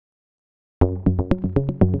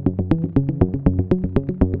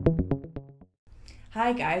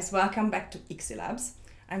Hi guys, welcome back to Ixy Labs.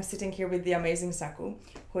 I'm sitting here with the amazing Saku,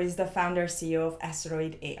 who is the founder CEO of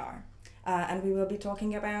Asteroid AR. And we will be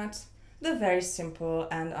talking about the very simple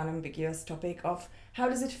and unambiguous topic of how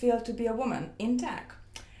does it feel to be a woman in tech?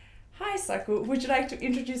 Hi Saku, would you like to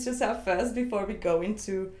introduce yourself first before we go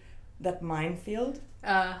into that minefield?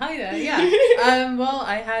 Hi there, yeah. Well,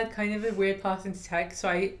 I had kind of a weird path into tech. So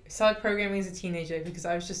I started programming as a teenager because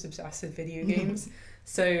I was just obsessed with video games.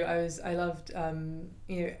 So I loved,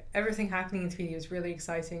 everything happening in 3D was really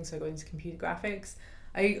exciting. So I got into computer graphics.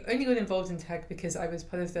 I only got involved in tech because I was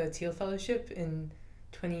part of the Teal Fellowship in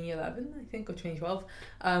 2011, I think, or 2012.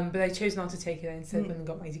 But I chose not to take it. I instead went and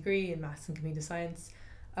got my degree in maths and computer science.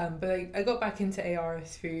 But I got back into AR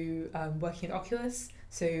through working at Oculus.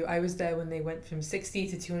 So I was there when they went from 60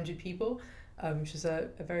 to 200 people, which was a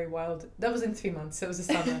very wild... That was in 3 months, so it was a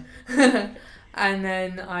summer. And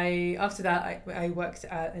then after that, I worked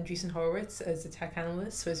at Andreessen Horowitz as a tech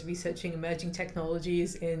analyst. So I was researching emerging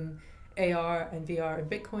technologies in AR and VR and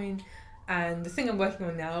Bitcoin. And the thing I'm working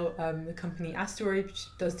on now, the company Asteroid, which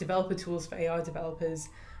does developer tools for AR developers,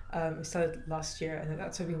 I started last year, and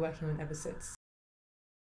that's what I've been working on ever since.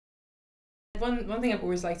 One thing I've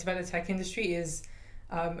always liked about the tech industry is,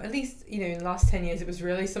 at least in the last 10 years, it was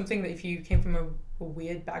really something that if you came from a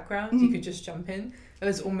weird background, you could just jump in. There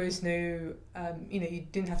was almost no, you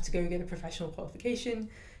didn't have to go get a professional qualification.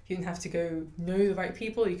 You didn't have to go know the right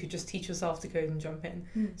people. You could just teach yourself to code and jump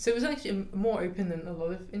in. So it was actually more open than a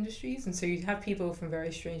lot of industries. And so you'd have people from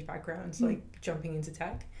very strange backgrounds like jumping into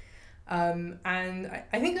tech. And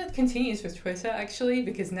I think that continues with Twitter actually,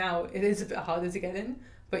 because now it is a bit harder to get in.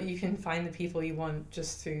 But you can find the people you want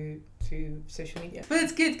just through social media. But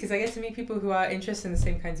it's good because I get to meet people who are interested in the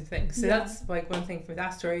same kinds of things. So that's like one thing with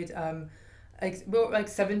Asteroid. We're like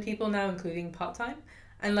 7 people now, including part-time.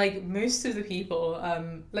 And like most of the people,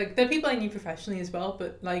 like there are people I knew professionally as well,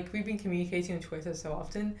 but like we've been communicating on Twitter so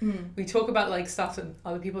often. We talk about like stuff that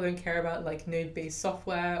other people don't care about, like node-based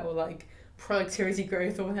software or like productivity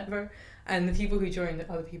growth or whatever. And the people who join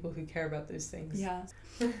are the people who care about those things. Yeah.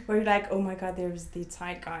 Where you're like, oh my god, there's the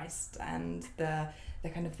zeitgeist and the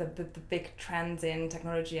kind of the big trends in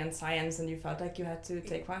technology and science, and you felt like you had to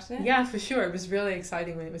take part in it? Yeah, for sure. It was really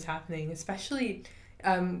exciting when it was happening, especially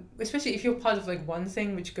if you're part of like one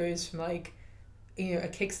thing which goes from like a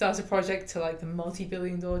Kickstarter project to like the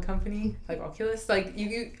multi-billion-dollar company like Oculus. Like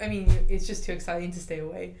it's just too exciting to stay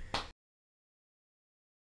away.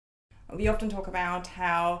 We often talk about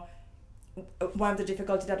how one of the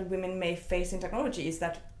difficulties that women may face in technology is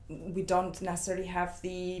that we don't necessarily have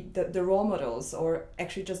the role models or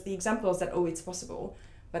actually just the examples that, oh, it's possible.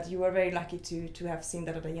 But you were very lucky to have seen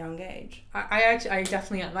that at a young age. I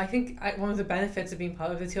definitely am. I think one of the benefits of being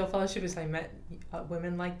part of the Teal Fellowship is I met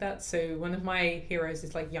women like that. So one of my heroes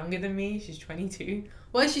is like younger than me. She's 22.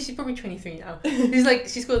 Well, she's probably 23 now.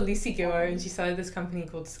 She's called Ixy Labs, and she started this company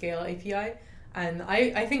called Scale API. And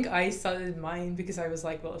I think I started mine because I was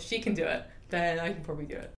like, well, if she can do it, then I can probably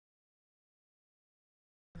do it.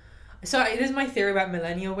 So this is my theory about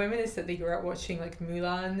millennial women, is that they grew up watching like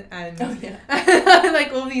Mulan and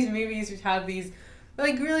like all these movies which have these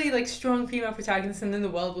like really like strong female protagonists, and then the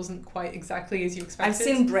world wasn't quite exactly as you expected. I've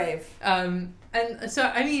seen Brave. And so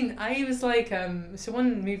I was like so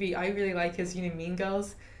one movie I really like is Mean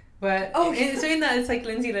Girls, where so in that it's like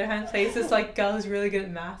Lindsay Lohan plays this like girl who's really good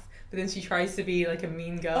at math, but then she tries to be like a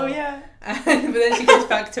mean girl. Oh yeah. But then she goes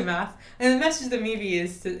back to math. And the message of the movie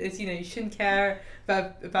is you shouldn't care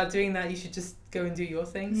about doing that. You should just go and do your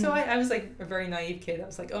thing. So I was like a very naive kid. I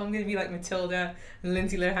was like, oh, I'm going to be like Matilda and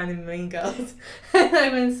Lindsay Lohan in Mean Girls. And I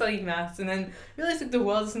went and studied maths, and then realized that the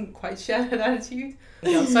world doesn't quite share that attitude.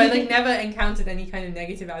 So I like never encountered any kind of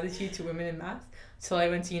negative attitude to women in math. Till I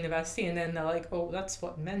went to university, and then they're like, oh, that's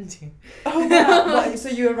what men do. Oh, wow. So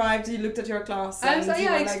you arrived, you looked at your class. I was like,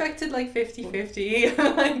 I expected like 50-50.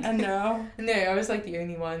 Like, and no? No, I was like the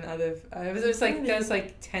only one out of, there was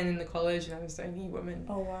like 10 in the college, and I was the only woman.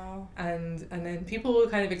 Oh, wow. And then people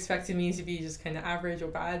kind of expected me to be just kind of average or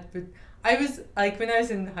bad, but I was like, when I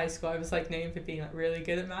was in high school, I was like known for being like really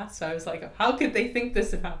good at math, so I was like, how could they think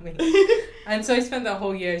this about me? And so I spent that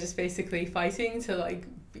whole year just basically fighting to like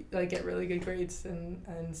get really good grades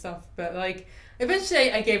and stuff, but like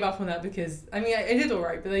eventually I gave up on that because I did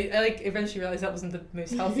alright, but I like eventually realized that wasn't the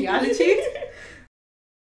most healthy attitude.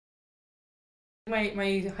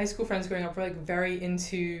 My high school friends growing up were like very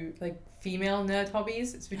into like female nerd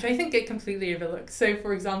hobbies, which I think get completely overlooked. So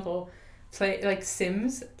for example, play like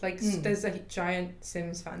Sims, like there's a giant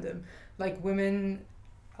Sims fandom. Like women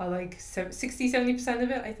are like 60-70%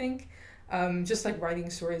 of it, I think. just like writing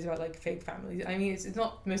stories about like fake families. I mean, it's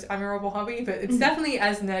not the most admirable hobby, but it's definitely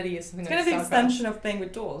as nerdy as something it's kind of the extension of playing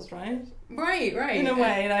with dolls, right? Right. In a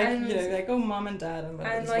way, like, like, oh, mom and dad, and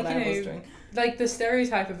like, what I was doing. Like the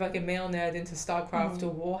stereotype of like a male nerd into StarCraft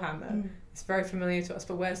or Warhammer. It's very familiar to us,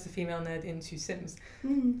 but where's the female nerd into Sims?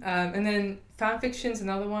 And then fan fiction's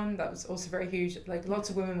another one that was also very huge. Like lots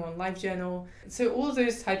of women on LiveJournal. So all of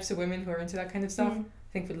those types of women who are into that kind of stuff, I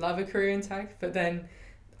think would love a career in tech. But then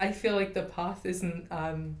I feel like the path isn't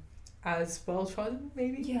as well trodden,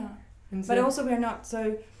 maybe. Yeah. And so, but also we're not.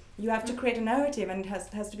 So you have to create a narrative, and it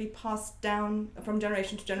has to be passed down from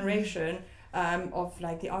generation to generation of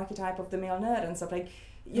like the archetype of the male nerd and stuff like.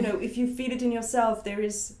 You know, if you feel it in yourself, there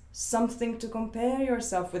is something to compare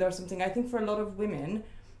yourself with or something. I think for a lot of women,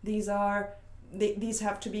 these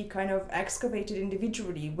have to be kind of excavated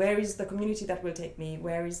individually. Where is the community that will take me?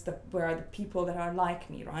 Where are the people that are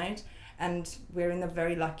like me, right? And we're in a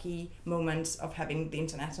very lucky moment of having the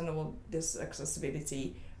internet and all this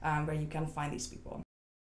accessibility where you can find these people.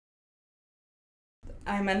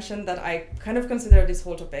 I mentioned that I kind of consider this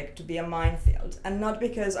whole topic to be a minefield, and not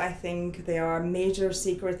because I think there are major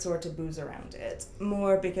secrets or taboos around it,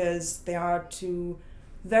 more because there are two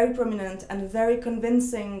very prominent and very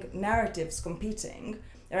convincing narratives competing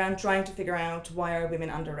around trying to figure out why are women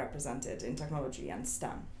underrepresented in technology and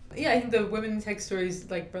STEM. Yeah, I think the women in tech story is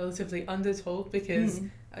like relatively undertold because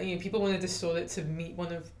people want to distort it to meet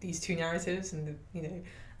one of these two narratives, and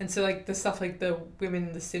and so like the stuff like the women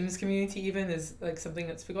in the Sims community even is like something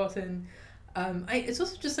that's forgotten. It's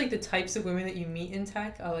also just like the types of women that you meet in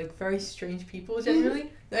tech are like very strange people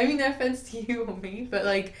generally. I mean, no offense to you or me, but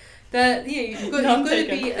like you've got to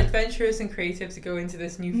be adventurous and creative to go into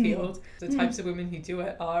this new field. The types of women who do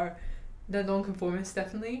it are the non-conformists,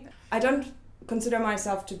 definitely. I don't consider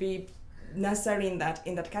myself to be necessarily in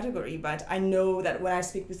that category, but I know that when I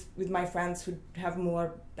speak with my friends who have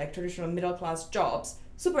more like traditional middle class jobs,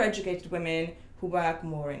 super educated women who work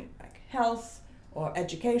more in like health or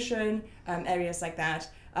education, areas like that,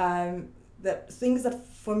 the things that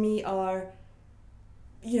for me are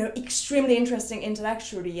extremely interesting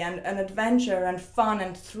intellectually and an adventure and fun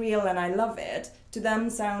and thrill and I love it, to them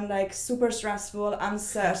sound like super stressful,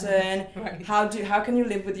 uncertain. Right. How can you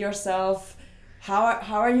live with yourself? How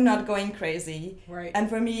are you not going crazy? Right. And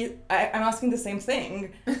for me, I'm asking the same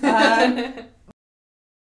thing.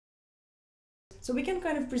 So we can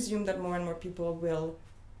kind of presume that more and more people will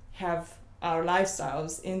have our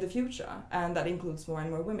lifestyles in the future, and that includes more and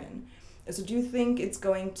more women. So do you think it's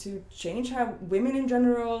going to change how women in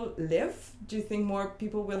general live? Do you think more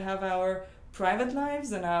people will have our private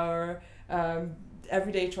lives and our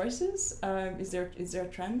everyday choices? Is there a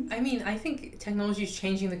trend? I mean, I think technology is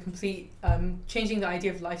changing changing the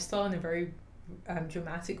idea of lifestyle in a very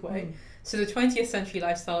dramatic way. So the 20th century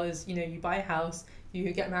lifestyle is, you buy a house, you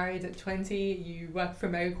get married at 20, you work for a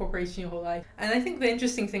mega corporation your whole life. And I think the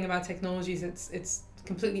interesting thing about technology is it's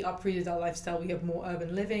completely uprooted our lifestyle. We have more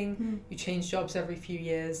urban living, you change jobs every few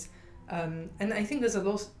years. And I think there's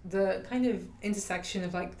the kind of intersection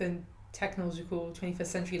of like the technological 21st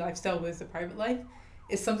century lifestyle with the private life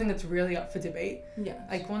is something that's really up for debate. Yeah.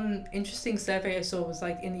 Like one interesting survey I saw was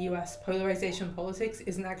like in the US, polarization in politics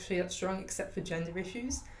isn't actually that strong except for gender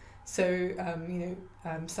issues. So,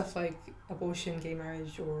 stuff like abortion, gay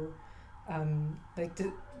marriage, or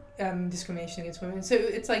discrimination against women. So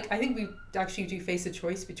it's like, I think we actually do face a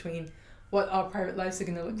choice between what our private lives are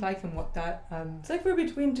going to look like and what that... It's like we're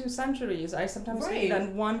between two centuries. I sometimes think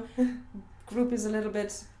that one group is a little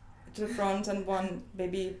bit to the front and one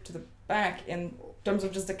maybe to the back in terms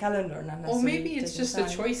of just the calendar. Not or maybe it's just a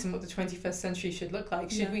choice in what the 21st century should look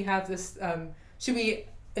like. Should we have this... should we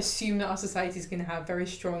assume that our society is going to have very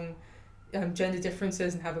strong gender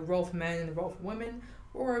differences and have a role for men and a role for women?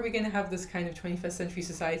 Or are we going to have this kind of 21st century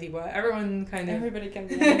society where everybody can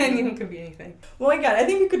be anything? Anyone can be anything. Oh my god, I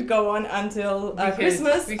think we could go on until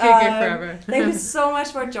Christmas. We could go forever. Thank you so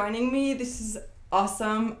much for joining me. This is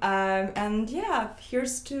awesome. And yeah,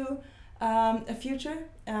 here's to a future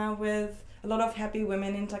with a lot of happy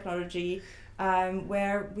women in technology,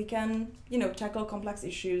 where we can, tackle complex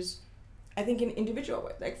issues, I think in individual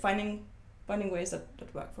ways, like finding ways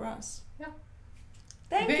that work for us. Yeah.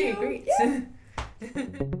 Thank you. Great. Yeah.